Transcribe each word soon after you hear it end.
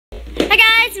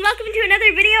guys, and welcome to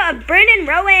another video of Brynn and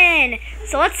Rhowin.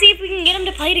 So let's see if we can get them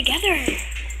to play together.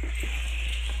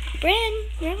 Brynn,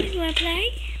 Rhowin, you want to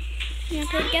play? You want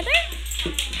to play together?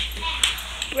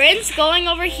 Brynn's going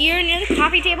over here near the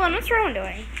coffee table, and what's Rhowin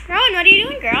doing? Rhowin, what are you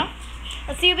doing, girl?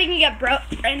 Let's see if we can get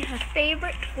Brynn her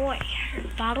favorite toy, her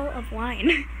bottle of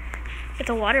wine. It's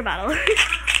a water bottle.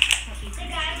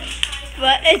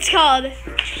 But it's called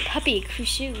Puppy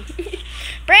Crushoo.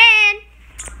 Brynn!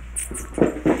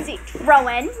 Let's see.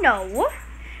 Rhowin, no.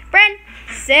 Brynn,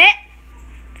 sit.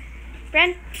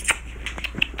 Brynn.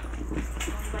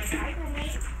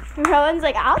 Rhowin's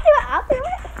like, I'll do it.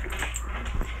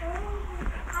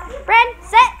 Brynn,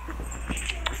 sit.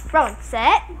 Rhowin,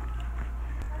 sit.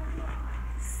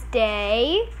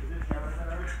 Stay.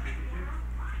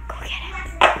 Go get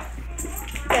it.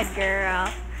 Good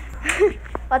girl.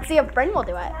 Let's see if Brynn will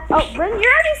do it. Oh, Brynn,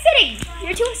 you're already sitting.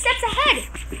 You're 2 steps ahead.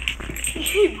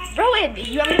 Rhowin,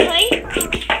 you want me to play?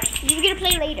 You're going to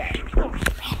play later.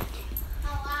 Here,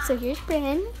 so here's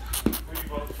Brynn.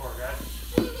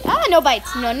 Ah, no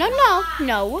bites.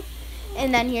 No.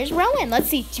 And then here's Rhowin. Let's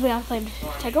see. Do we want to play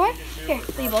tug of war? Here,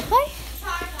 will you both play?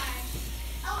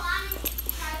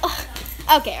 Oh,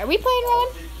 okay, are we playing,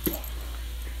 Rhowin?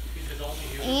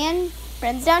 And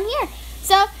Brynn's down here.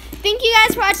 So, thank you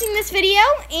guys for watching this video,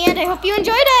 and I hope you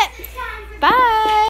enjoyed it. Bye.